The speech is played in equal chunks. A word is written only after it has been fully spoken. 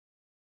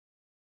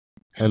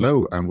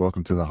Hello and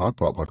welcome to the Hard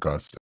Part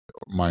podcast.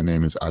 My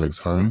name is Alex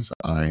Holmes.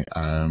 I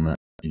am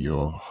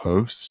your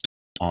host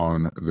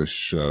on the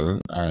show.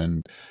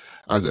 And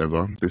as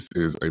ever, this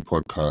is a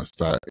podcast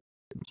that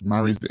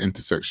marries the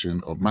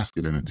intersection of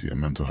masculinity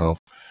and mental health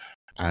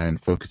and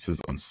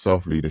focuses on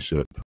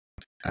self-leadership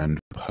and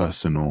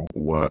personal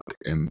work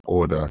in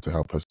order to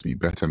help us be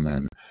better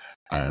men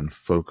and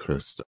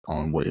focused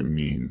on what it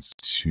means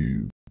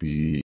to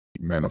be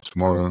men of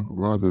tomorrow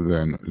rather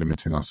than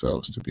limiting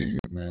ourselves to being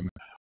men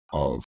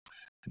of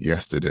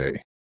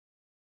yesterday.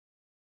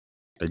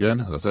 Again,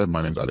 as I said,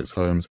 my name is Alex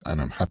Holmes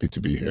and I'm happy to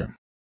be here.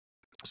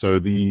 So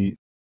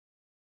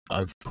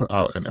I've put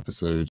out an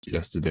episode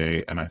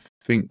yesterday and I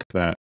think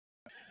that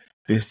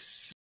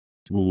this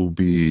will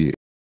be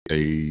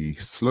a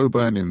slow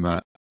burn in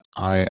that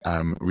I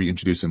am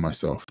reintroducing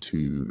myself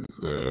to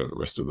the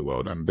rest of the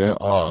world. And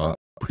there are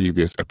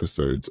previous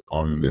episodes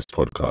on this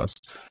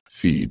podcast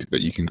feed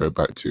that you can go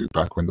back to,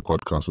 back when the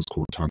podcast was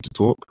called Time to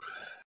Talk.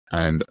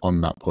 And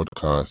on that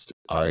podcast,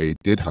 I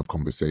did have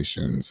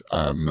conversations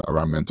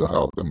around mental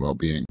health and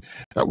well-being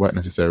that weren't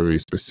necessarily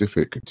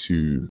specific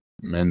to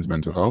men's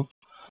mental health,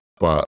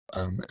 but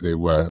they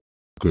were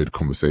good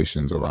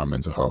conversations around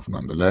mental health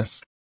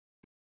nonetheless.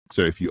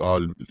 So if you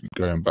are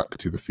going back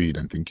to the feed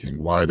and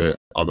thinking, why are there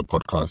other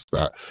podcasts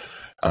that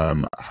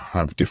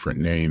have different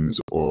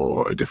names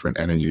or a different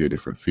energy, a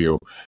different feel,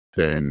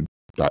 then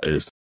that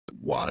is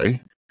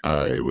why.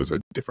 It was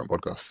a different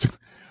podcast.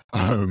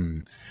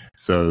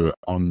 So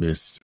on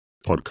this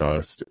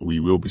podcast, we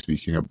will be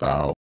speaking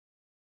about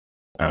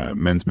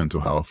men's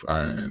mental health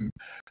and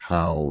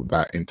how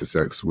that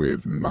intersects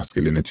with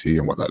masculinity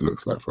and what that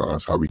looks like for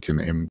us, how we can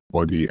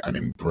embody and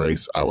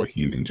embrace our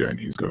healing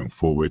journeys going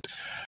forward,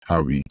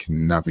 how we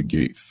can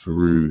navigate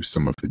through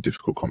some of the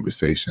difficult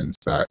conversations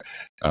that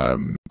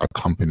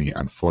accompany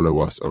and follow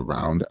us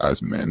around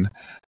as men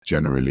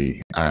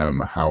generally,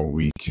 how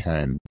we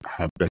can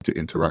have better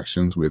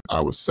interactions with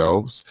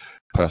ourselves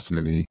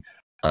personally,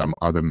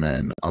 other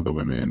men, other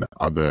women,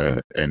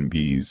 other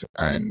NBs,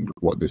 and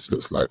what this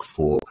looks like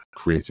for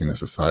creating a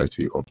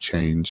society of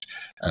change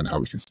and how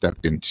we can step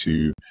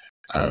into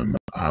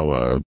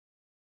our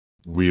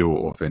real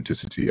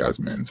authenticity as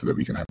men so that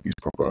we can have these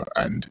proper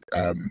and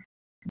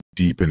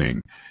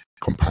deepening,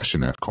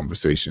 compassionate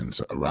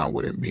conversations around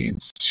what it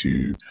means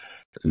to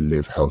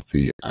live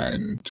healthy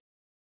and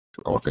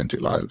authentic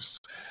lives.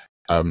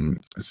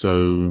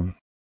 So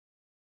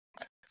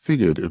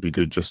figured it would be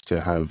good just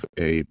to have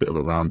a bit of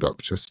a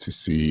roundup just to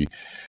see,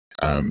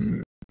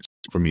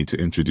 for me to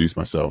introduce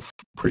myself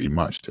pretty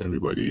much to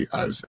everybody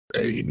as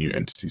a new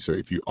entity. So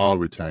if you are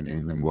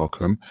returning, then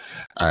welcome.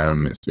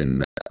 It's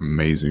been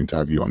amazing to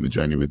have you on the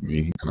journey with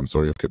me, and I'm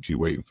sorry I've kept you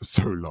waiting for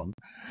so long.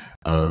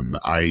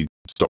 I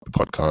stopped the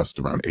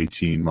podcast around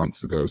 18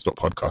 months ago, stopped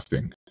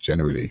podcasting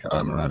generally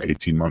around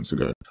 18 months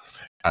ago,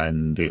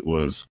 and it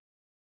was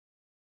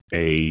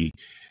a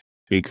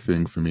big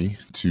thing for me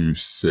to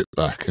sit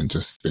back and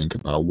just think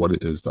about what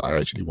it is that I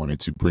actually wanted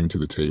to bring to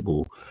the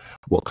table,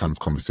 what kind of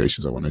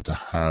conversations I wanted to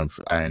have.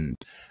 And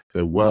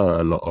there were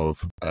a lot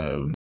of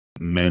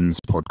men's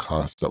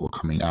podcasts that were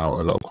coming out,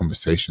 a lot of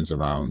conversations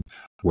around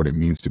what it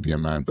means to be a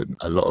man, but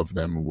a lot of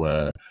them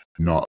were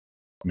not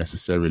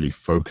necessarily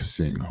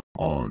focusing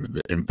on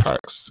the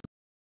impacts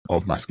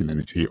of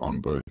masculinity on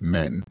both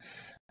men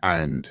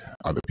and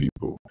other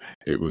people.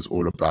 It was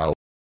all about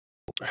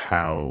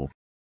how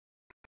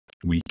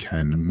we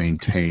can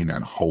maintain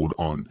and hold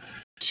on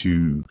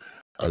to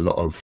a lot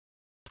of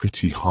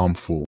pretty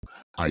harmful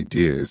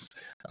ideas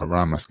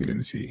around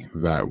masculinity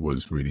that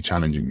was really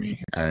challenging me.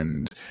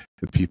 And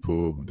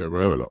there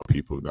were a lot of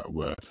people that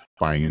were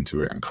buying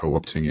into it and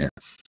co-opting it.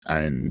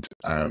 And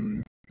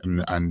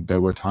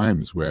there were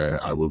times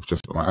where I will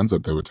just put my hands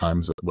up. There were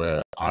times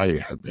where I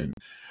have been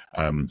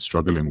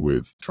struggling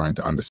with trying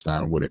to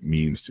understand what it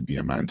means to be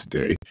a man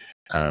today,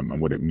 and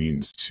what it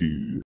means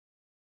to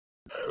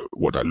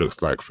what that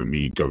looks like for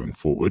me going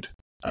forward.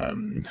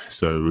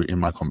 So in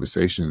my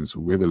conversations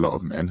with a lot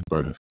of men,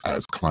 both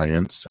as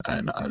clients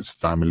and as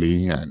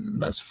family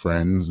and as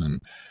friends,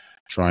 and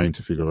trying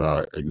to figure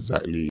out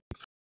exactly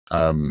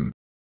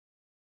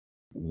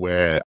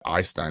where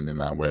I stand in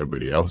that, where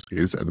everybody else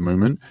is at the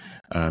moment,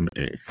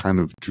 it kind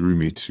of drew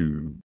me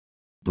to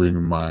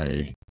bring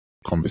my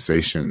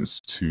conversations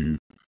to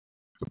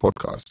the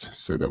podcast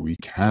so that we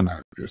can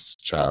have this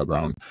chat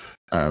around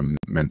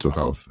mental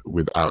health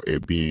without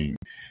it being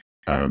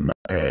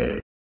a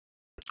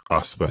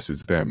us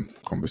versus them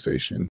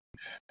conversation.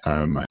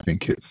 I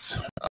think it's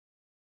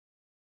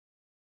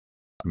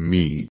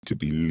me to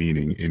be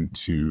leaning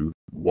into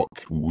what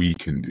we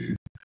can do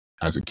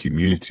as a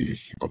community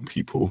of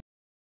people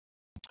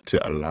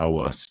to allow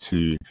us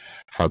to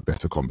have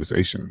better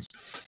conversations,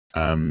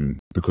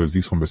 because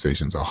these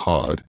conversations are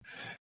hard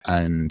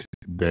and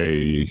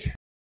they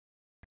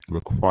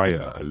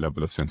require a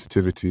level of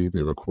sensitivity,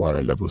 they require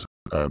a level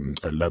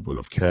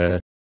of care,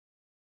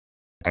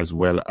 as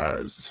well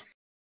as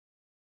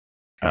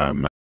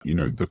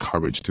the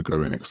courage to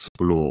go and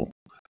explore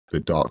the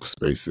dark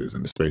spaces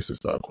and the spaces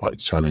that are quite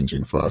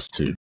challenging for us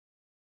to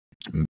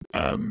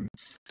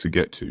to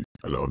get to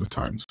a lot of the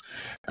times.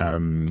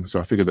 So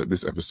I figured that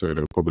this episode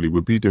I probably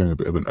would be doing a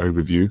bit of an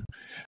overview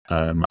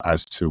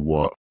as to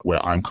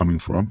where I'm coming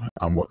from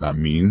and what that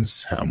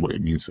means and what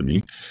it means for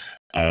me.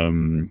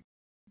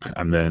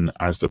 And then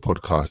as the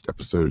podcast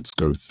episodes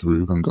go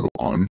through and go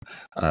on,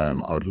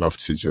 I would love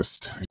to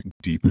just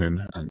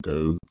deepen and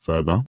go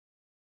further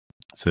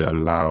to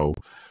allow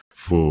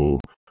for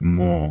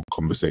more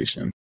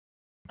conversation.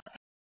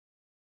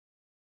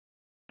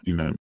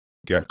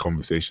 Get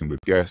conversation with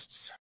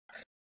guests,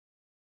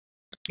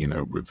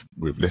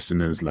 with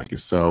listeners like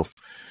yourself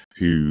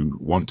who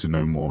want to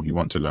know more, who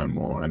want to learn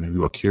more, and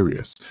who are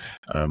curious.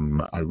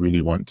 I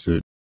really want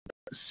to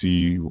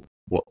see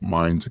what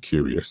minds are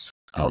curious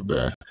out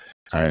there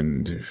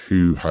and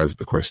who has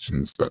the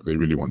questions that they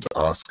really want to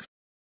ask.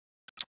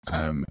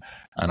 And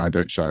I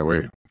don't shy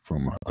away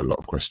from a lot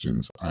of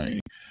questions. I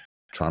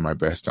try my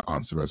best to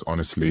answer as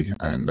honestly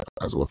and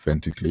as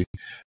authentically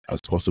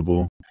as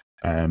possible.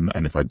 And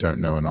if I don't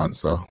know an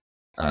answer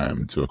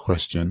to a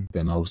question,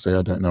 then I'll say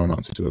I don't know an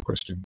answer to a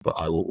question. But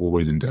I will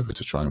always endeavor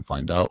to try and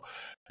find out.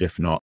 If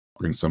not,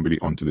 bring somebody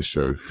onto the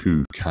show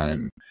who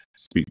can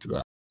speak to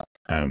that.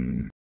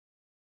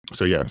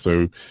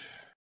 So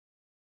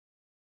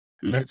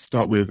let's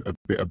start with a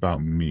bit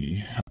about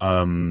me.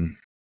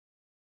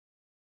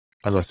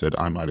 As I said,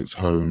 I'm Alex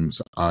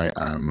Holmes. I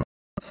am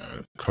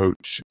a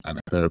coach and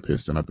a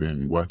therapist, and I've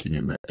been working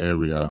in the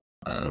area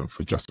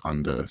for just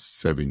under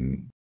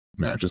 10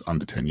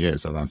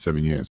 years, around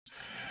 7 years.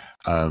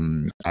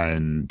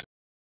 And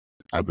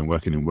I've been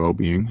working in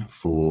well-being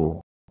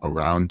for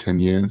around 10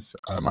 years.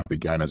 I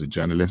began as a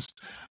journalist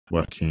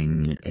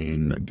working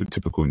in the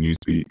typical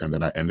newsbeat, and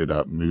then I ended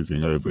up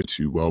moving over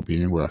to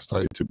well-being, where I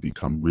started to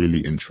become really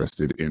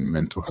interested in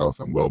mental health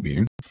and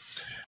well-being.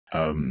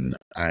 And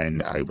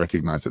I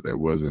recognized that there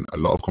wasn't a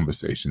lot of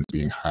conversations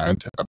being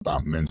had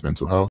about men's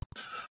mental health,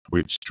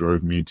 which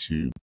drove me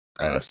to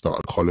start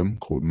a column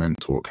called Men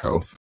Talk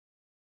Health.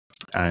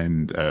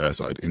 And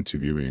started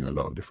interviewing a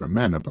lot of different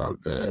men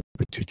about their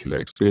particular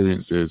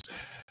experiences.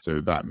 So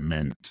that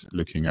meant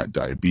looking at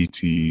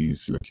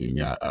diabetes, looking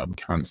at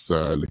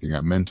cancer, looking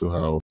at mental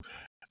health,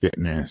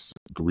 fitness,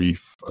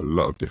 grief. A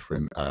lot of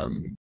different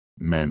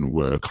men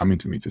were coming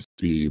to me to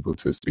be able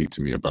to speak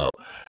to me about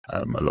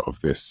a lot of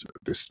this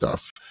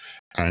stuff.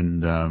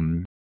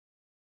 And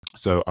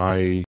so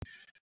I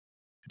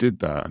did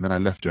that, and then I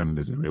left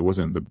journalism. It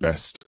wasn't the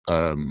best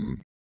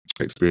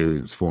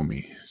experience for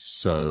me.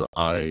 So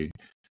I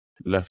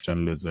left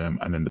journalism,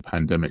 and then the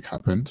pandemic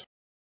happened.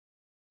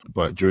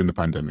 But during the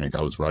pandemic,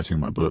 I was writing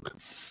my book,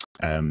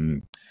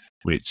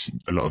 which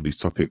a lot of these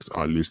topics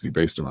are loosely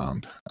based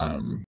around,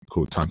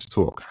 called Time to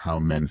Talk, How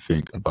Men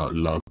Think About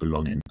Love,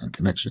 Belonging, and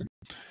Connection.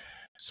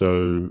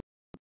 So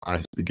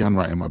I began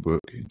writing my book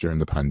during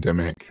the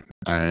pandemic,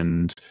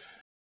 and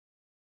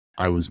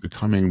I was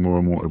becoming more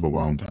and more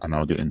overwhelmed, and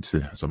I'll get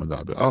into some of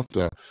that a bit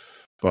after.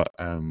 But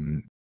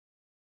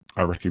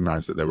I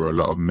recognized that there were a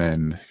lot of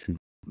men who,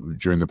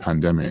 during the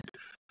pandemic,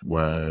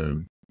 were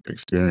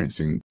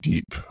experiencing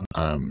deep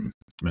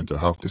mental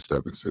health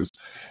disturbances.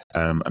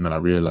 And then I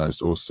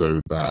realized also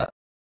that,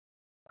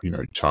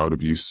 child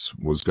abuse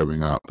was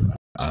going up.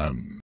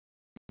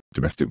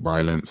 Domestic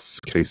violence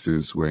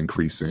cases were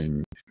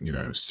increasing.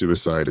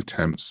 Suicide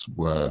attempts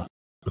were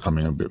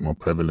becoming a bit more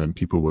prevalent.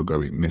 People were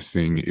going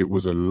missing. It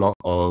was a lot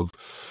of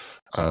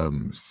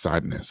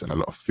sadness and a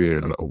lot of fear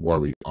and a lot of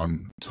worry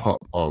on top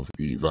of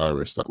the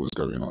virus that was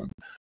going on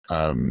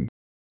and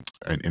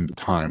in the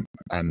time.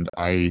 And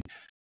I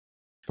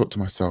thought to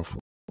myself,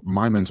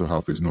 my mental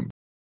health is not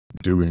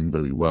doing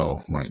very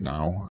well right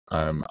now.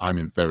 I'm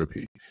in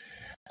therapy,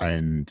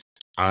 and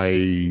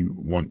I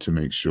want to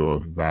make sure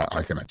that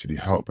I can actually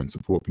help and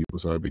support people.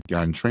 So I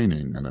began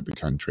training, I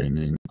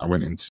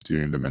went into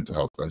doing the mental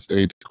health first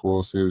aid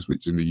courses,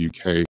 which in the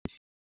UK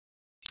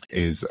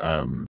is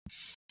some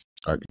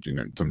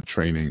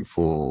training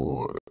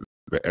for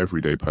the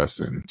everyday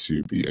person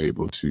to be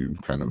able to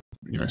kind of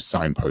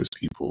signpost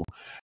people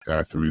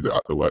through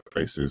the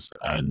workplaces,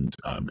 and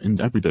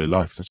in everyday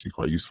life it's actually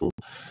quite useful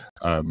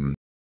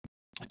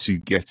to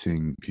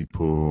getting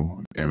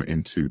people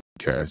into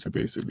care. So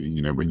basically,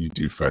 when you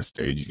do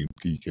first aid,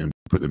 you can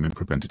put them in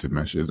preventative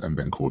measures and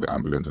then call the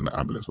ambulance, and the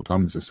ambulance will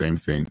come. It's the same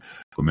thing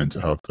for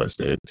mental health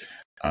first aid.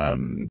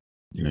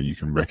 You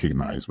can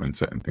recognize when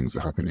certain things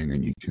are happening,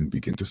 and you can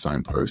begin to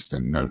signpost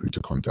and know who to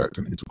contact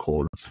and who to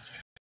call.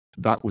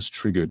 That was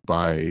triggered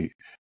by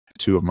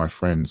two of my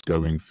friends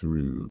going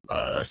through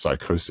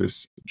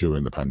psychosis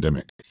during the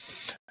pandemic.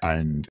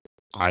 And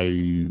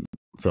I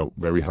felt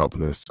very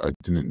helpless. I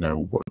didn't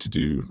know what to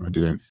do. I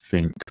didn't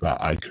think that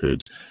I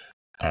could,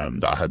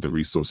 that I had the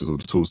resources or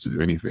the tools to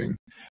do anything.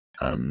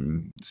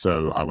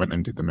 So I went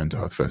and did the mental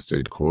health first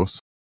aid course.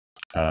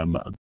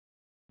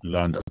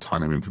 Learned a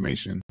ton of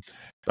information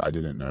that I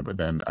didn't know, but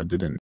then I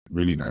didn't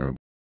really know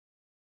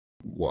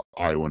what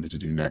I wanted to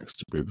do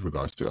next with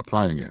regards to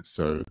applying it.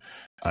 So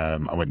I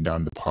went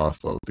down the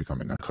path of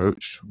becoming a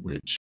coach,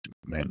 which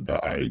meant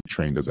that I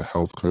trained as a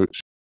health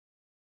coach.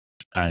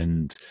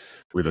 and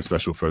with a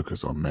special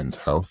focus on men's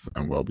health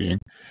and well-being.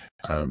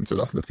 So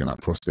that's looking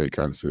at prostate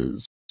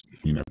cancers,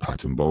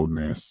 pattern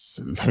baldness,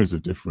 loads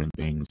of different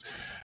things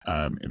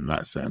in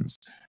that sense.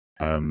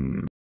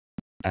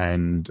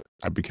 And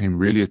I became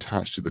really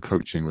attached to the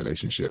coaching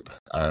relationship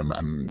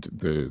and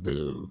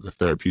the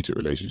therapeutic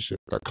relationship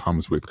that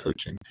comes with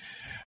coaching.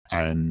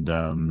 And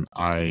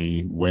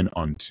I went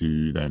on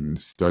to then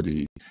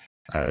study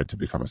to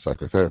become a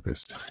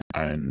psychotherapist.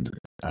 And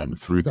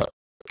through that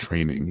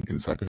training in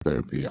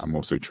psychotherapy, I'm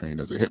also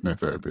trained as a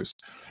hypnotherapist,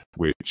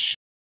 which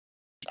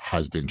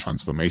has been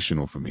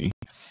transformational for me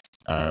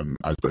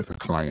as both a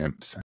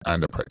client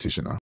and a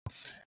practitioner.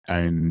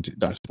 And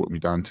that's brought me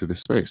down to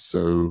this space.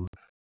 So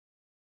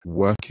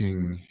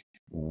working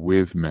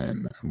with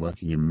men and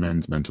working in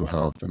men's mental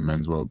health and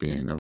men's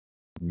well-being, I've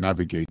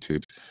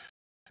navigated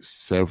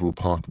several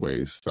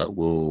pathways that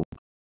will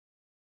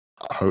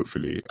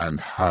hopefully and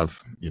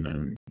have,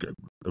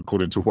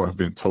 according to what have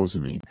been told to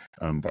me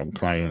by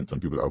clients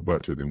and people that I've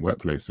worked with in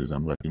workplaces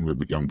and working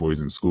with young boys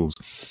in schools,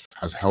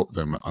 has helped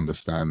them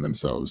understand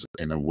themselves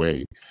in a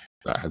way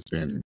that has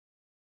been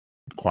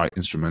quite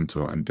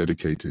instrumental and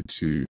dedicated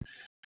to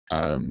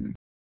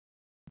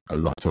a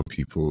lot of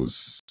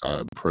people's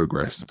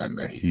progress and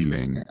their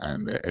healing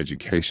and their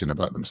education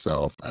about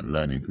themselves and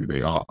learning who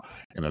they are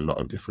in a lot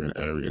of different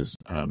areas,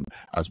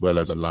 as well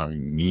as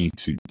allowing me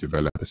to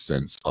develop a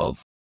sense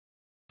of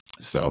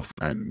self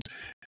and,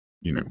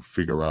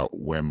 figure out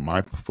where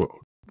my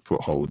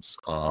footholds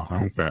are,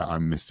 where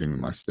I'm missing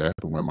my step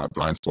and where my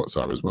blind spots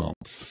are as well.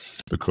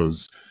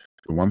 Because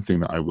the one thing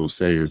that I will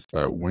say is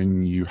that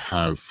when you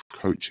have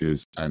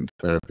coaches and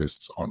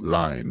therapists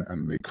online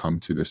and they come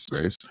to this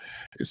space,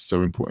 it's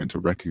so important to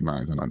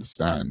recognize and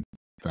understand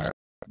that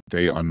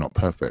they are not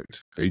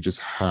perfect. They just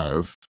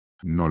have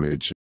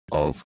knowledge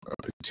of a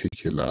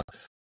particular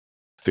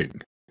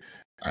thing.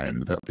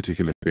 And that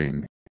particular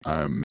thing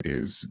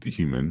is the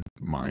human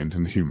mind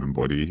and the human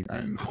body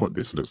and what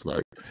this looks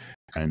like,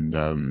 and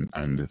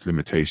its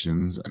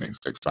limitations and its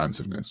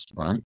expansiveness,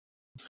 right?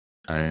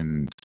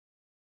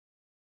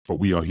 But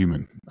we are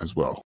human as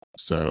well.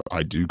 So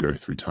I do go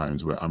through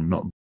times where I'm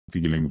not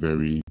feeling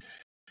very,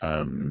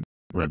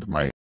 where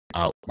my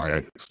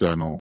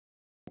external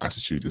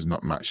attitude is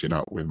not matching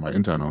up with my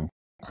internal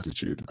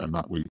attitude, and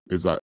that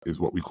is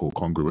what we call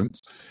congruence.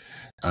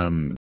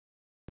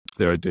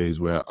 There are days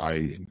where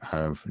I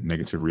have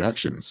negative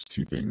reactions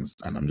to things,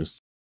 and I'm just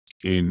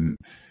in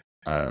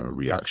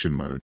reaction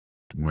mode,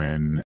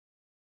 when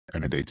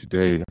in a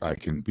day-to-day, I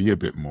can be a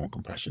bit more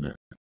compassionate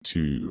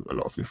to a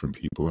lot of different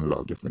people and a lot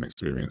of different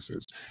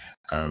experiences.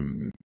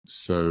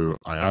 So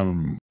I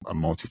am a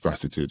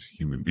multifaceted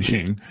human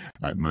being,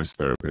 like most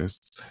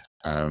therapists.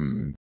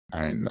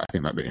 And I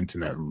think that the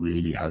internet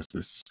really has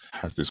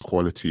this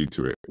quality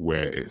to it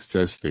where it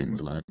says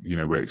things like,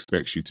 where it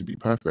expects you to be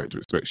perfect, or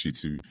expects you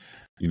to,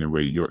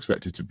 where you're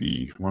expected to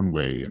be one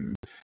way. And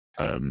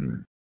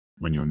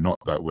when you're not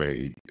that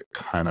way,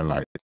 kind of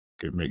like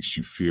it makes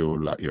you feel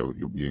like you're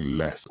being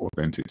less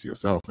authentic to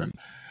yourself.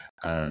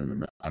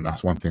 And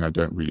that's one thing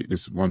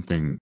this is one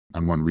thing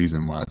and one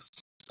reason why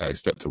I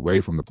stepped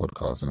away from the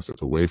podcast and I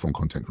stepped away from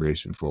content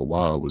creation for a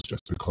while, was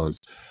just because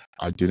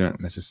I didn't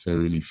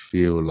necessarily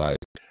feel like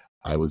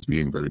I was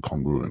being very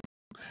congruent,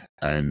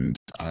 and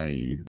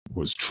I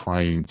was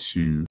trying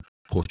to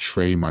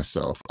portray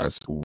myself as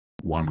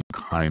one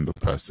kind of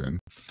person,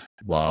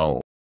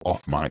 while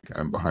off mic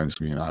and behind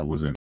screen I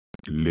wasn't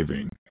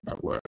living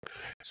that work.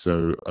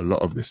 So a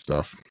lot of this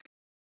stuff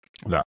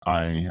that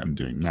I am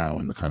doing now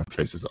and the kind of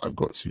places that I've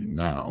got to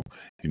now,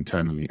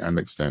 internally and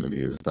externally,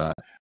 is that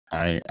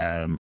I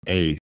am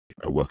a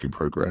work in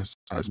progress,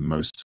 as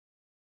most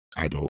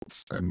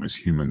adults and most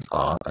humans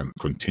are and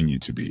continue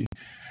to be.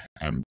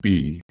 And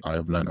B, I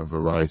have learned a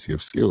variety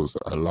of skills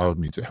that allowed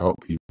me to help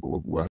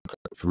people work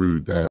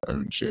through their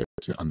own shit,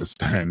 to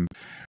understand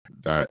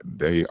that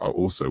they are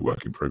also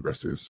work in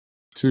progresses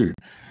too.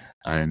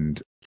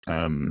 And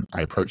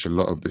I approach a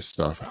lot of this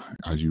stuff,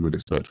 as you would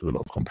expect, with a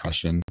lot of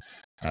compassion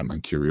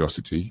and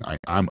curiosity. I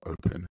am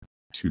open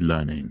to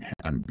learning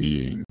and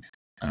being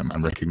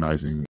and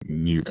recognizing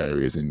new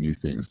areas and new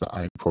things that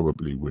I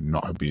probably would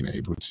not have been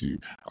able to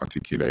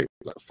articulate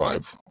like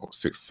 5 or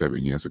 6,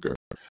 7 years ago,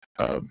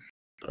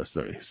 per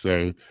se.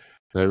 So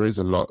there is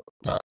a lot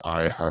that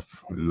I have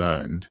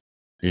learned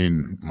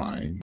in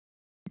my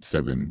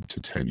 7 to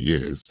 10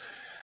 years,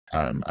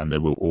 and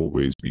there will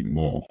always be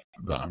more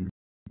that I'm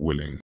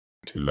willing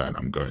to learn.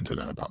 I'm going to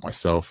learn about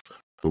myself,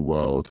 the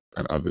world,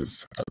 and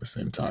others at the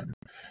same time.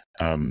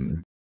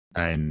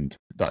 And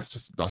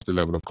that's the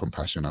level of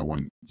compassion I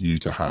want you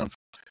to have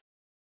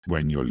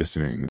when you're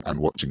listening and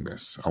watching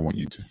this. I want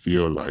you to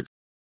feel like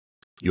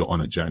you're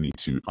on a journey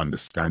to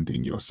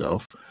understanding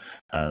yourself.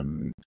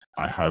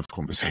 I have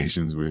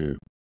conversations with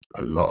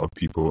a lot of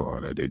people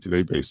on a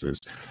day-to-day basis,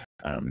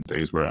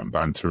 days where I'm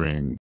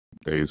bantering,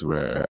 days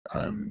where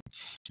I'm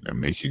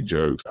making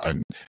jokes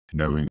and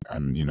knowing,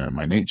 and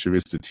my nature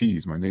is to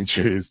tease, my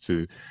nature is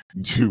to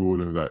do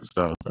all of that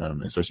stuff,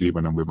 especially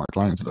when I'm with my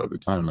clients a lot of the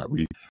time. Like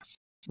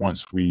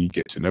once we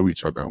get to know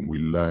each other and we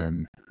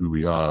learn who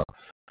we are,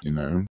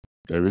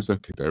 there is a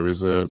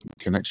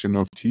connection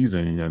of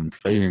teasing and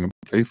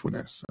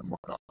playfulness and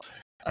whatnot.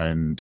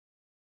 And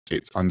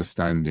it's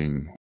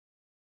understanding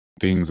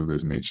things of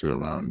this nature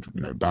around,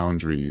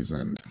 boundaries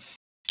and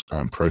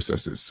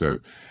processes. So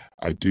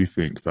I do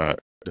think that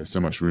there's so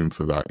much room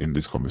for that in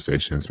this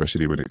conversation,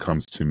 especially when it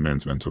comes to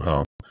men's mental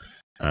health.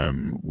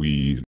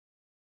 We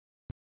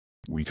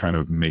kind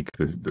of make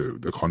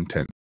the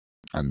content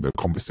and the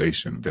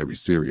conversation very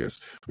serious,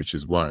 which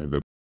is why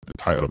the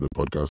title of the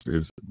podcast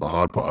is The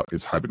Hard Part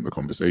is Having the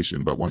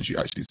Conversation. But once you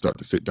actually start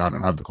to sit down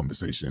and have the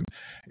conversation,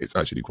 it's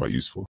actually quite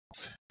useful.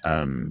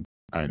 And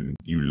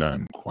you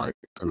learn quite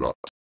a lot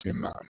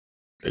in that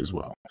as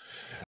well.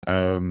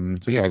 So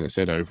yeah, as I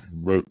said, I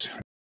wrote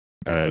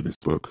this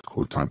book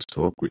called Time to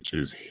Talk, which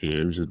is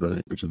here,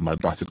 which is my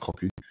battered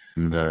copy.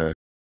 And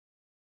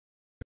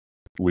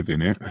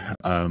within it,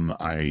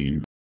 I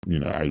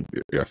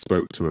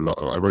spoke to a lot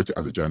of, I wrote it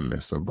as a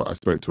journalist, but I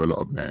spoke to a lot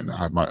of men. I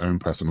had my own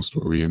personal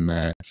story in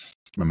there,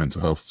 my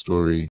mental health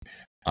story.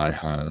 I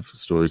have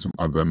stories from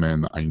other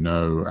men that I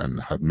know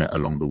and have met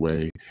along the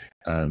way.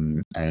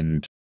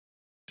 And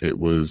it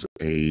was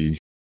a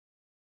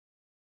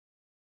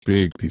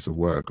big piece of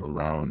work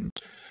around,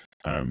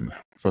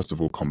 first of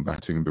all,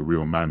 combating the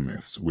real man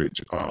myths,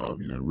 which are,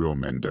 real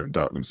men don't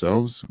doubt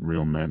themselves.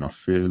 Real men are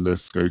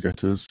fearless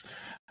go-getters.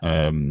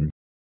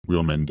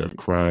 Real men don't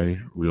cry.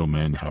 Real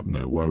men have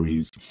no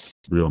worries.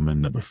 Real men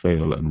never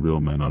fail, and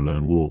real men are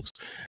lone wolves.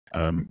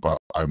 But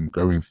I'm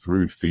going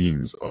through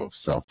themes of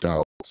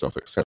self-doubt,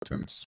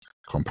 self-acceptance,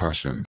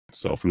 compassion,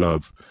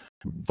 self-love,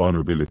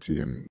 vulnerability,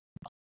 and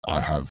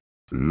I have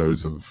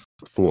loads of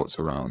thoughts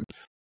around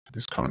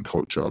this current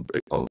culture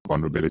of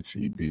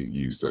vulnerability being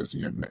used as,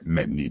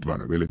 men need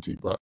vulnerability,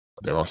 but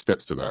there are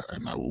steps to that,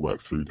 and I will work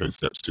through those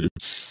steps too.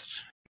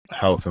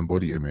 Health and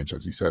body image,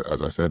 as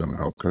I said, I'm a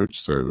health coach,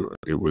 so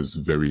it was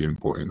very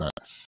important that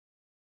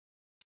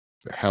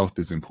health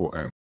is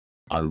important.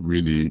 I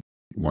really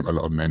want a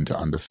lot of men to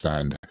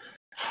understand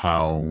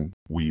how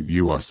we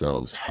view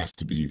ourselves has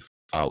to be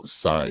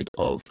outside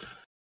of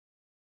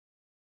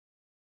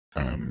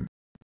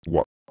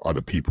what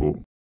other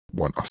people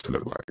want us to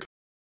look like.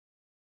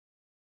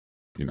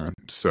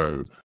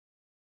 So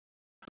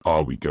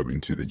are we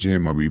going to the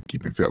gym? Are we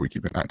keeping fit? Are we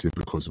keeping active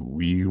because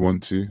we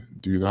want to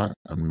do that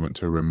and we want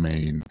to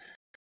remain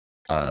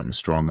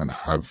strong and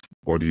have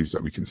bodies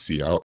that we can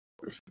see out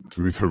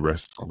through the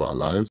rest of our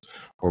lives?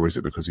 Or is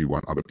it because we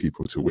want other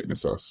people to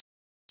witness us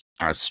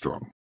as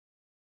strong?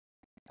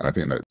 And I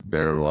think that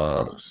there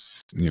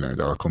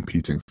are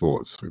competing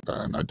thoughts with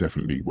that, and I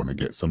definitely want to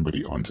get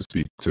somebody on to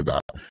speak to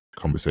that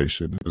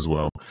conversation as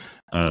well.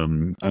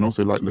 And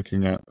also like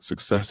looking at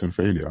success and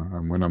failure.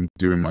 And when I'm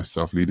doing my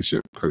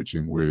self-leadership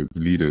coaching with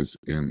leaders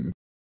in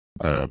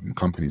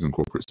companies and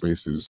corporate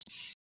spaces,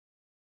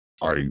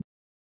 I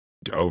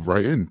delve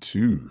right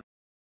into,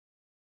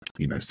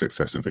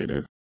 success and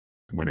failure.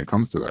 When it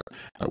comes to that,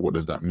 what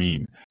does that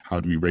mean? How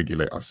do we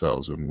regulate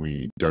ourselves when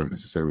we don't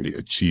necessarily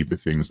achieve the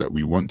things that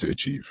we want to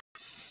achieve?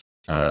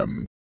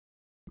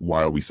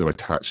 Why are we so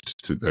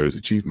attached to those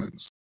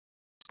achievements?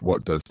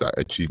 What does that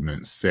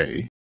achievement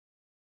say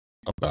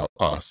about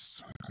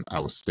us and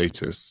our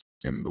status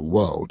in the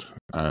world?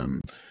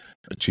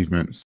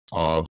 Achievements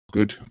are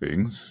good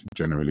things,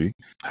 generally.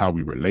 How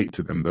we relate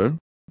to them, though,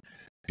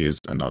 is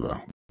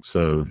another.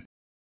 So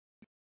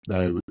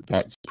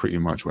that's pretty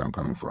much where I'm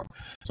coming from.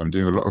 So I'm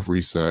doing a lot of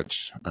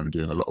research. I'm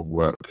doing a lot of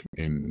work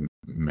in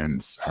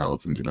men's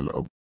health. I'm doing a lot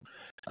of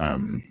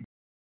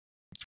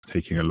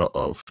taking a lot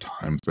of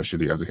time,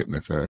 especially as a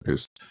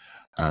hypnotherapist,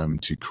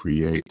 to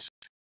create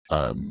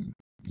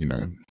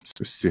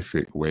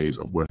specific ways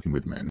of working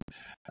with men.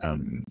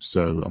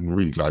 So I'm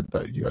really glad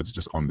that you guys are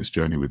just on this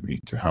journey with me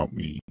to help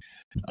me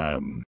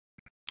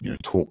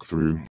talk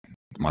through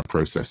my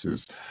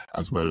processes,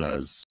 as well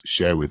as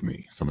share with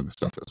me some of the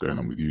stuff that's going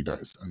on with you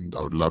guys. And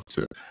I would love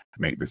to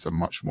make this a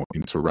much more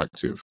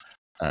interactive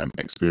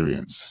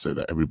experience so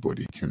that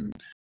everybody can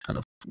kind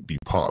of be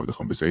part of the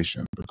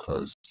conversation.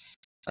 Because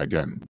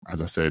again,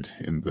 as I said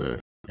in the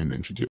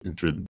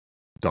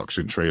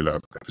introduction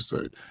trailer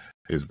episode,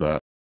 is that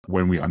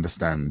when we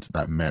understand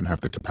that men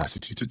have the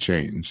capacity to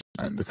change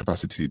and the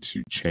capacity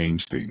to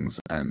change things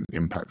and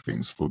impact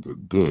things for the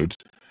good,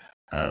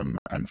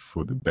 and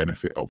for the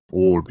benefit of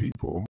all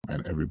people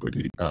and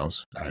everybody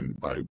else, and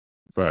by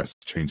first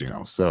changing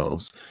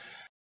ourselves,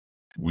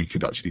 we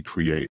could actually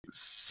create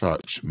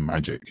such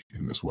magic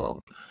in this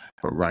world.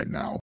 But right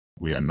now,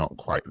 we are not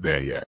quite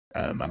there yet.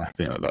 And I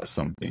think that that's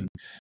something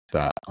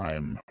that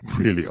I'm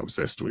really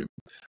obsessed with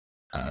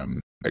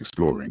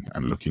exploring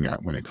and looking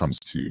at when it comes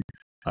to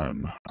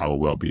our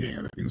well-being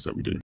and the things that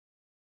we do.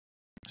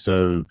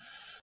 So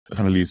that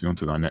kind of leads me on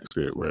to our next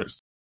bit, where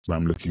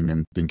I'm looking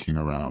and thinking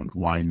around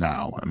why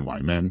now and why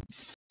men.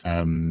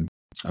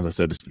 As I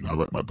said, I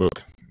wrote my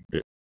book.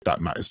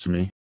 That matters to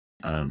me.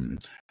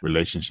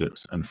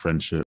 Relationships and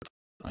friendship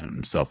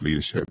and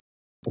self-leadership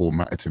all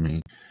matter to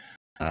me.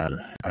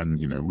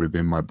 And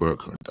within my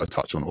book, I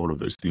touch on all of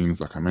those themes,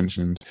 like I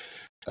mentioned,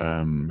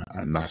 and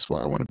that's why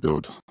I want to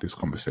build this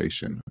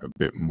conversation a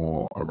bit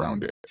more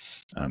around it,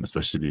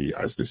 especially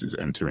as this is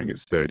entering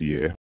its third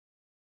year.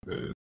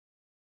 The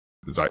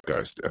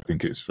zeitgeist, I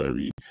think it's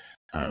very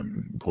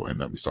important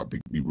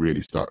that we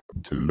really start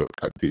to look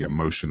at the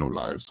emotional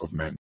lives of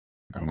men,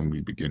 and when we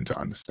begin to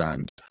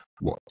understand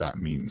what that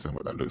means and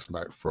what that looks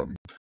like, from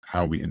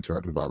how we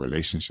interact with our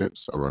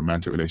relationships, our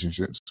romantic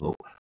relationships, or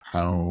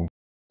how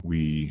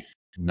we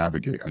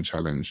navigate and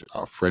challenge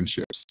our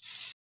friendships,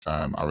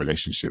 our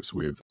relationships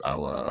with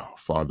our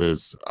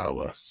fathers,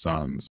 our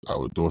sons,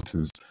 our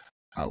daughters,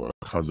 our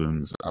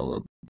cousins,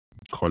 our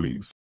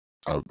colleagues,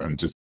 and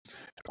just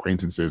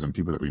acquaintances and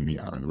people that we meet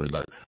out in the road.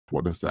 Like,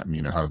 what does that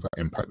mean, and how does that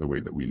impact the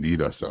way that we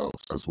lead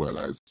ourselves, as well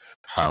as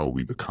how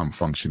we become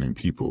functioning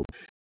people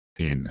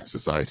in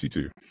society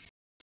too?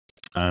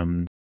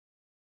 The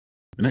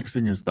next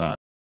thing is that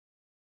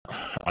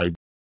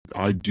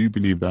I do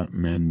believe that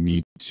men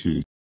need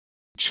to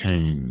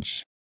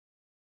change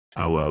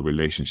our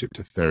relationship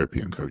to therapy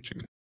and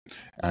coaching.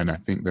 And I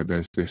think that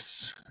there's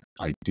this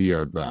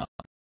idea that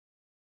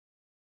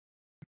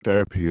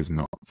therapy is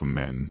not for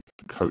men,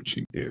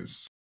 coaching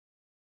is.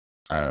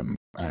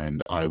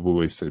 And I've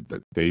always said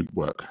that they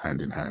work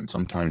hand in hand.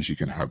 Sometimes you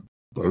can have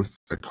both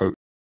a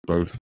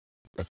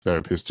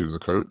therapist who's a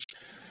coach,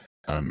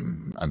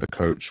 and a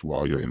coach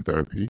while you're in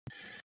therapy.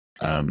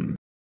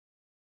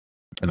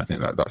 And I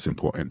think that that's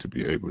important, to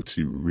be able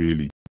to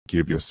really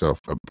give yourself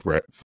a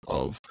breadth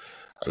of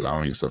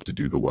allowing yourself to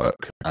do the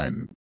work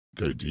and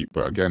go deep.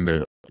 But again,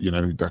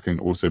 that can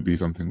also be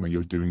something when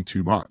you're doing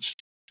too much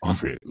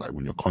of it, like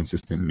when you're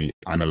consistently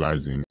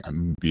analyzing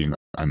and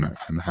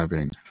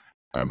having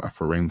a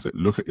forensic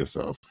look at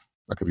yourself.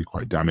 That could be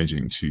quite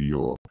damaging to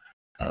your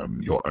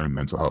own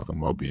mental health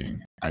and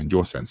well-being, and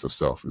your sense of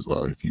self as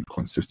well. If you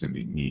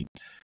consistently need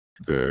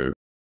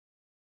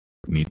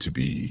to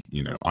be,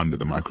 under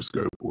the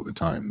microscope all the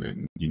time,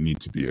 then you need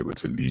to be able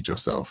to lead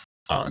yourself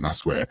out. And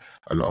that's where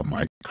a lot of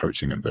my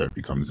coaching and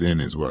therapy comes in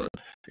as well,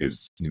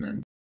 is,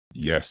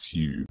 yes,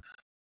 you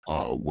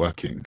are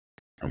working,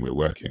 and we're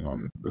working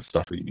on the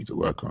stuff that you need to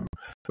work on,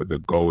 but the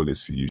goal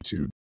is for you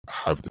to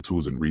have the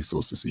tools and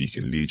resources so you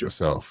can lead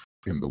yourself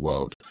in the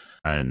world.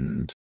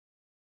 And,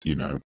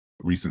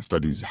 recent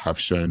studies have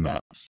shown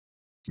that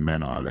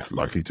men are less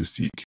likely to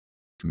seek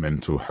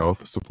mental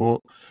health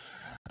support,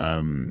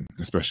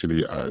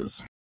 especially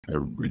as they're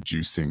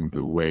reducing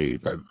the way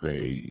that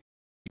they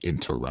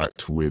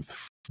interact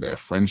with their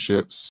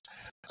friendships,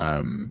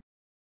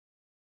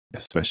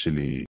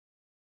 especially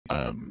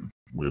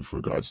with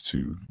regards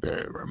to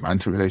their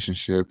romantic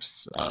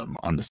relationships,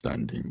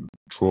 understanding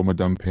trauma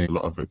dumping, a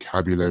lot of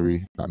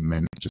vocabulary that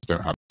men just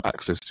don't have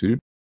access to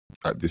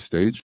at this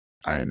stage,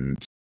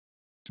 and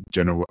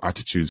general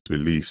attitudes,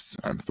 beliefs,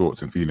 and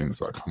thoughts and feelings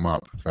that come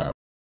up that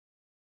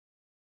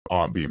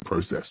aren't being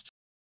processed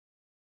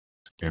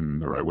in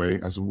the right way,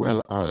 as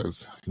well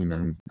as,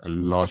 a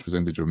large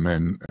percentage of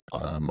men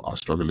are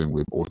struggling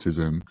with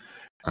autism,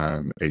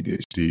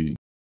 ADHD,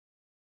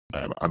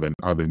 other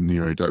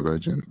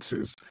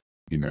neurodivergences,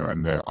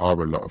 and there are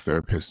a lot of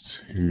therapists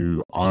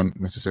who aren't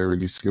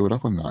necessarily skilled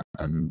up on that,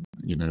 and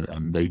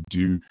they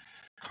do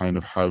kind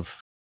of have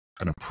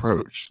an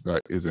approach that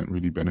isn't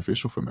really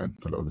beneficial for men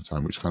a lot of the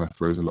time, which kind of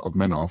throws a lot of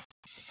men off,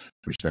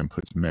 which then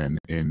puts men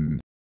in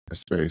a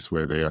space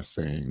where they are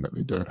saying that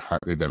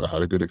they never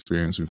had a good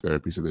experience with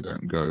therapy, so they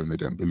don't go and they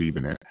don't believe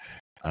in it,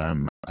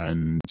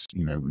 and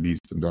leads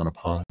them down a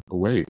path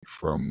away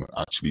from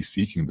actually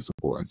seeking the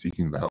support and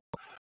seeking the help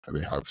that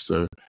they have.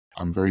 So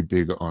I'm very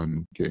big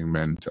on getting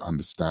men to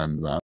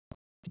understand that,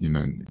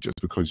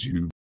 just because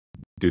you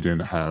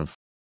didn't have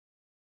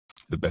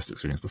the best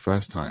experience the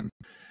first time,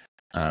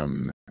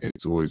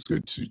 it's always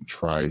good to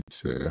try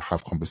to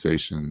have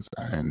conversations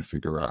and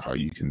figure out how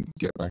you can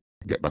get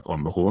back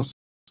on the horse,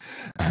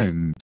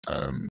 and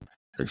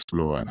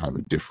explore and have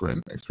a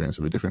different experience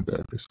with a different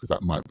therapist, because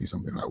that might be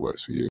something that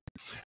works for you,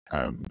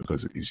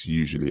 because it's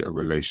usually a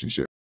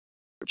relationship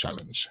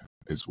challenge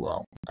as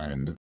well.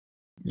 And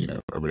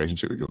a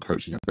relationship with your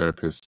coach and your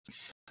therapist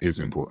is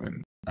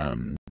important.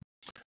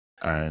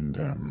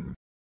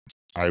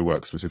 I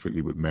work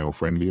specifically with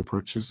male-friendly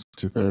approaches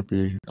to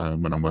therapy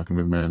when I'm working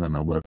with men, and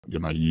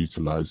I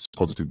utilize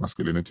positive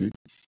masculinity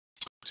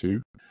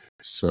too.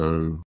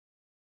 So,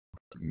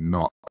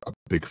 not a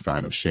big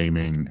fan of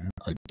shaming.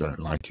 I don't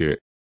like it.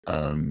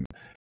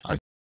 I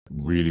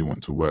really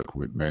want to work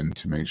with men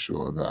to make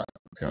sure that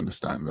they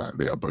understand that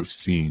they are both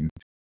seen,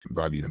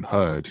 valued, and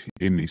heard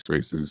in these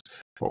spaces,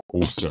 but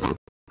also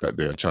that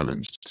they are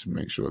challenged to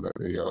make sure that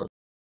they are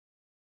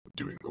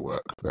doing the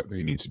work that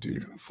they need to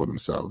do for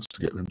themselves to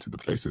get them to the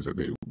places that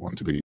they want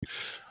to be.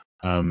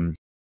 And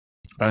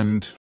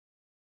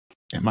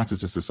it matters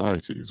to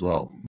society as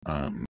well.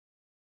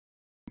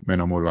 Men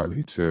are more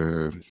likely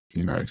to,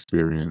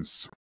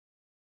 experience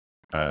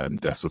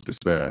deaths of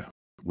despair,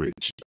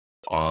 which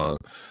are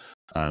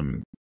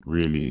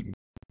really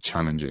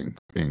challenging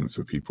things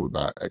for people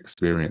that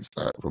experience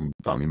that from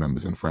family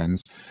members and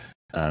friends.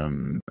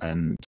 And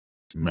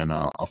men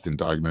are often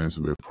diagnosed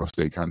with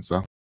prostate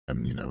cancer.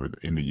 You know,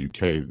 in the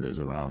UK, there's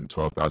around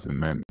 12,000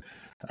 men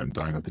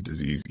dying of the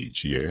disease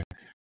each year.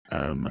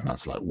 And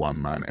that's like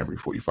one man every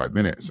 45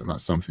 minutes. And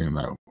that's something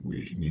that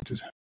we need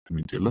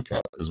to look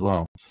at as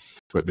well.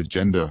 But the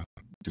gender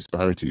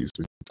disparities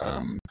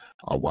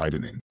are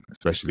widening,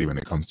 especially when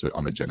it comes to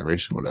on a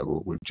generational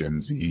level, with Gen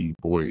Z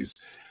boys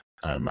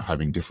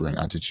having differing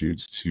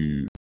attitudes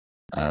to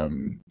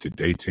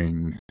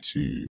dating,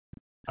 to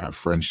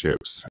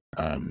friendships,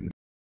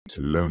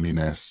 to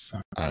loneliness,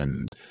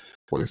 and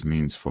what this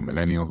means for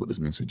millennials, what this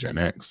means for Gen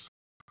X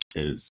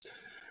is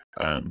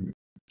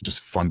just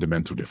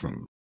fundamental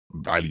different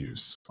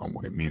values on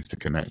what it means to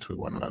connect with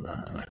one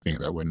another. And I think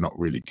that we're not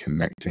really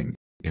connecting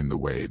in the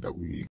way that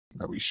we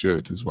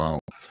should as well.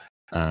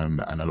 And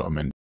a lot of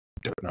men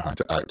don't know how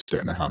to act,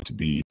 don't know how to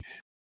be,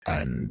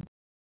 and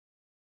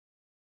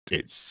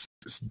it's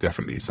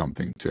definitely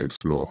something to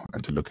explore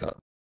and to look at.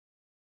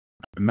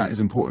 And that is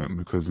important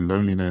because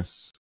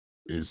loneliness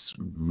is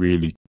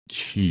really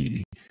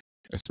key,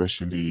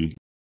 especially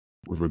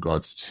with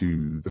regards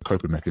to the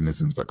coping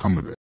mechanisms that come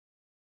with it.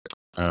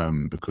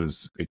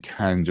 Because it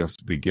can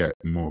just beget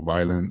more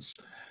violence,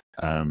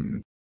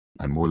 and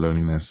more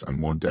loneliness, and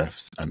more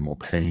deaths, and more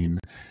pain.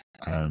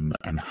 And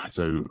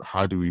so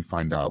how do we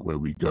find out where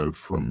we go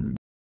from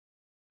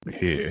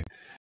here?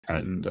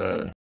 And,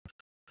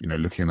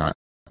 looking at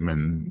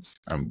men's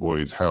and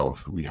boys'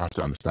 health, we have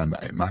to understand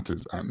that it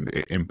matters and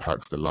it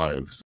impacts the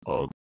lives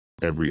of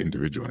every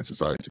individual in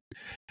society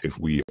if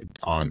we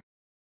aren't,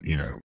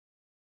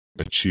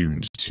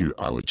 attuned to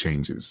our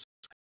changes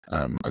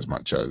as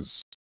much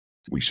as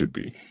we should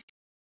be.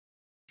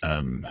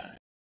 And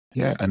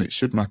it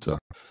should matter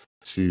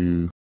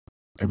to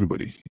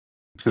everybody.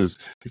 Because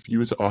if you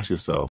were to ask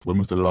yourself, when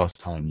was the last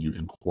time you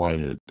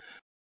inquired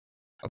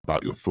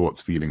about your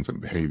thoughts, feelings,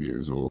 and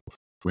behaviors? Or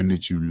when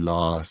did you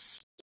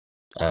last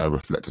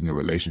reflect on your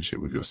relationship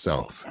with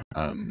yourself,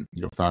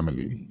 your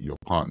family, your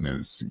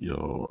partners,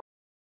 your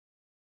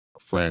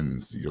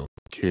friends, your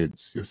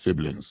kids, your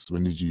siblings?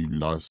 When did you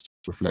last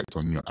reflect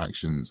on your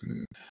actions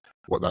and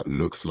what that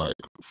looks like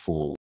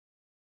for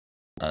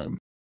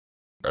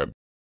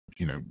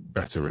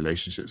better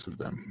relationships with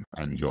them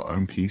and your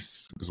own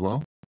peace as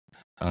well?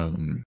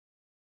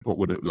 What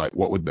would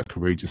the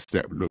courageous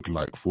step look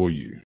like for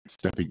you,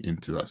 stepping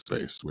into that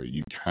space where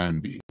you can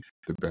be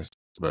the best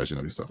version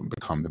of yourself and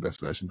become the best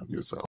version of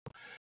yourself?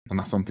 And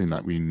that's something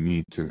that we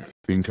need to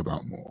think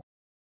about more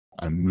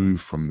and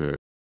move from the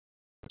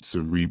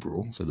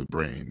cerebral, so the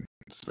brain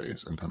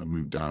space, and kind of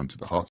move down to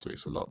the heart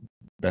space a lot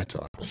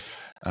better.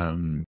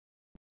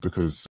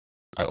 Because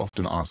I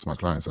often ask my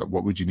clients, like,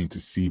 what would you need to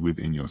see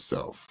within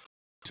yourself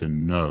to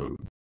know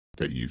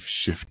that you've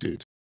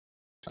shifted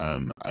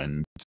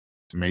and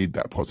made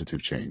that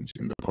positive change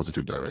in the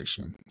positive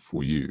direction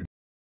for you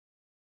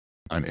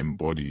and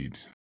embodied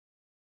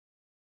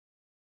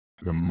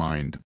the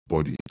mind,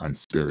 body, and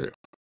spirit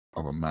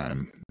of a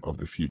man of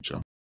the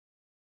future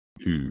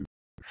who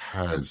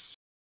has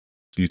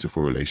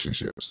beautiful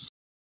relationships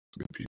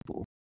with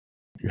people,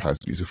 who has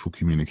beautiful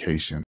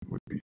communication with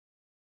people,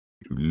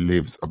 who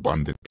lives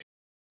abundantly,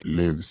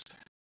 lives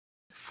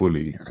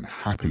fully and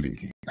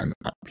happily and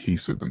at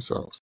peace with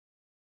themselves.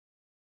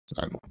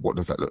 And what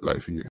does that look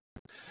like for you?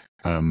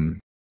 And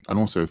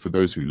also for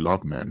those who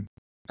love men,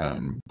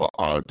 but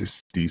are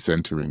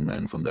decentering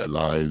men from their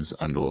lives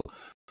and or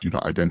do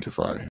not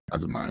identify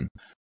as a man,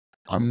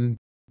 I'm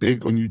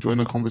big on you join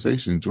a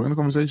conversation. Join a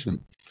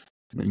conversation.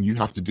 I mean, you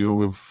have to deal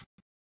with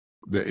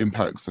the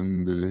impacts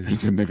and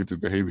the negative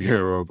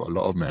behavior of a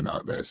lot of men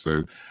out there.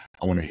 So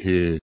I want to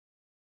hear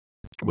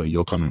where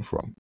you're coming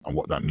from and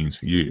what that means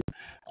for you.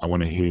 I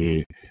want to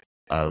hear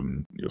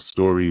your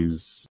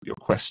stories, your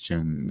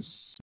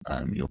questions,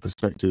 your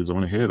perspectives. I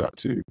want to hear that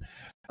too.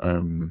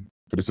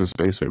 But it's a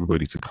space for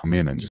everybody to come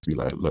in and just be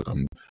like, look,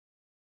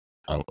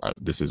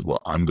 this is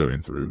what I'm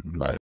going through.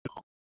 Like,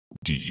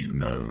 do you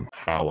know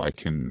how I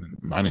can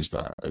manage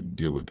that and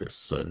deal with this?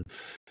 So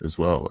as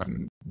well,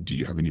 and do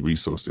you have any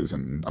resources?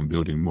 And I'm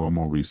building more and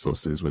more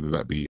resources, whether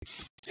that be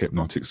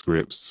hypnotic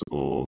scripts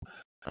or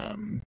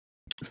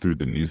through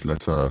the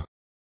newsletter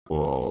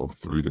or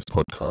through this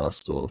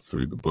podcast or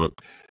through the book.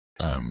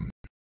 And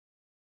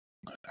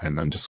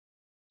I'm just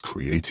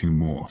creating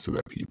more so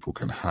that people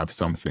can have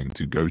something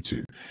to go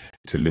to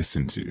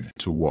listen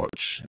to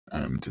watch,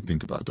 to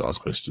think about, to ask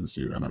questions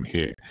to. And I'm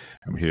here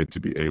to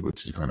be able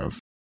to kind of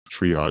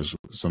triage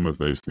some of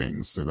those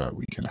things so that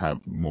we can have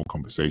more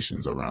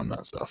conversations around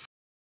that stuff,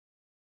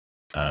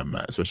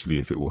 especially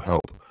if it will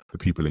help the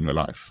people in your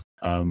life.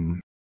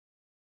 And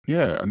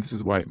this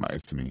is why it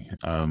matters to me.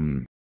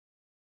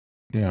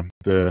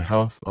 The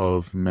health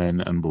of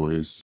men and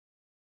boys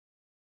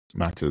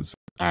matters,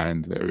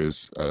 and there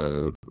is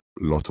a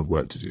lot of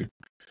work to do.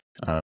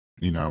 I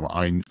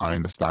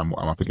understand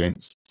what I'm up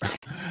against.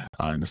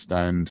 I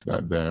understand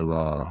that there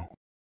are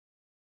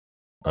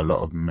a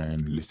lot of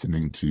men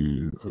listening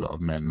to a lot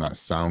of men that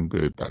sound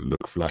good, that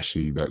look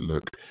flashy, that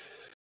look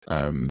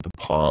the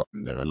part.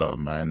 There are a lot of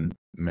men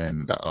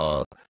that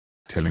are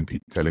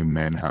telling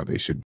men how they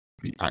should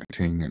the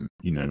acting and,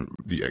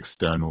 the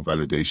external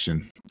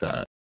validation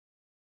that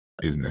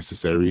is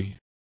necessary,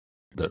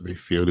 that they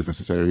feel is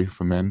necessary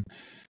for men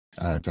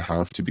to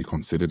have to be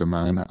considered a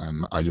man.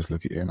 And I just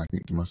look at it and I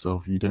think to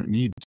myself, you don't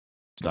need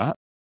that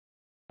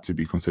to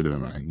be considered a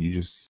man.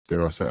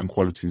 There are certain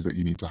qualities that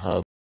you need to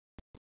have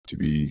to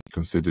be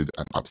considered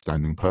an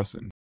upstanding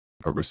person,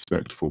 a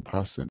respectful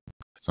person,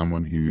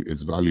 someone who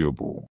is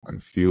valuable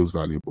and feels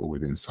valuable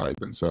within inside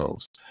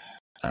themselves.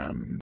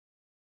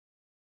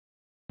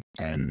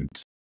 And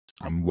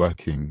I'm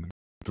working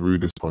through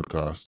this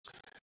podcast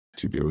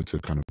to be able to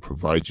kind of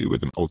provide you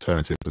with an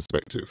alternative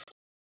perspective.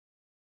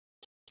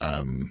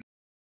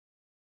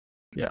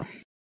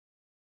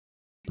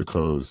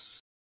 Because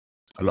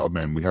a lot of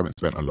men, we haven't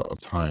spent a lot of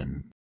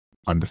time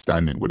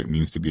understanding what it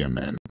means to be a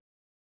man,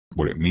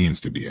 what it means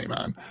to be a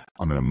man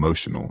on an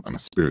emotional and a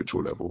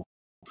spiritual level.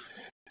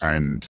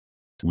 And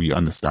we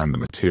understand the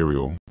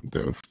material,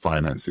 the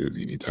finances.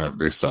 You need to have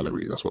this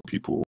salary. That's what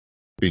people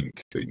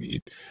think they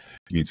need.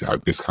 You need to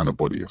have this kind of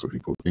body. That's what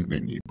people think they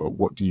need. But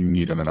what do you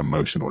need on an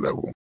emotional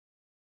level?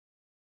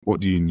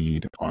 What do you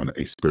need on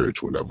a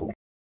spiritual level?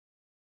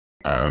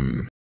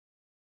 And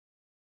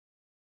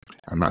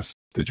that's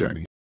the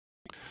journey.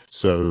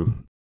 So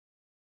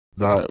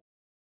that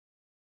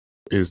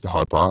is the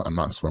hard part, and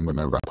that's where I'm going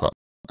to wrap up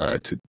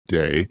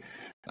today.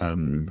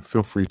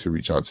 Feel free to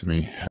reach out to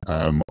me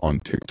on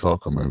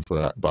TikTok. I'm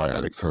over at by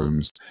Alex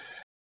Holmes.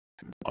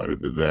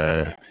 Over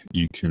there,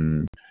 you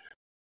can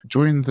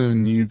join the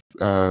new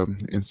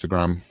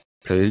Instagram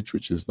page,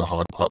 which is the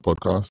Hard Part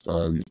Podcast.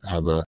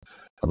 Have a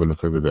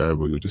look over there,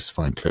 where you'll just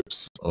find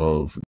clips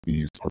of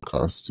these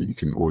podcasts. So you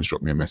can always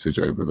drop me a message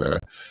over there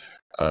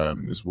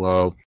as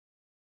well.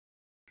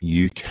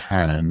 You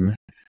can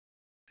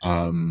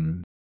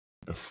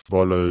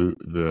follow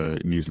the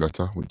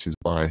newsletter, which is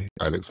by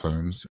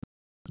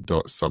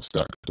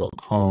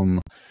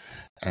alexholmes.substack.com,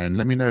 and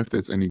let me know if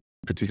there's any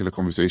particular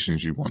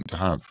conversations you want to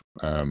have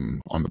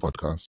on the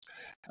podcast,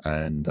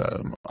 and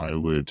I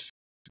would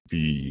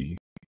be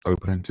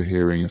open to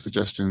hearing your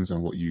suggestions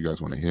and what you guys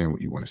want to hear and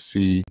what you want to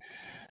see,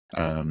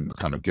 the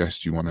kind of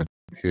guests you want to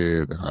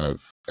hear, the kind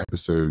of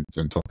episodes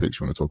and topics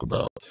you want to talk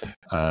about.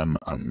 I'm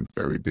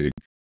very big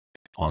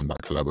on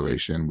that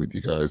collaboration with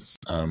you guys,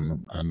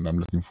 and I'm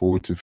looking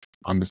forward to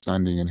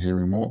understanding and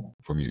hearing more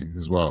from you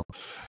as well.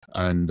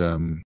 And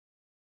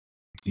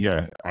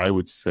I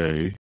would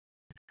say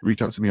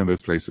reach out to me on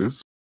those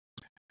places,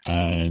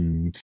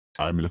 and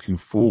I'm looking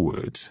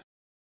forward to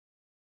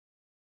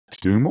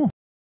doing more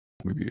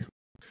with you.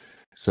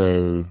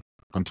 So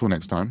until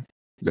next time,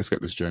 let's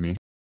get this journey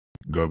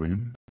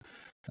going,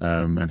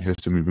 and here's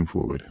to moving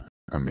forward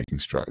and making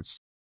strides.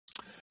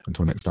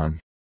 Until next time,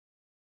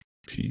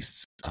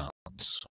 peace out.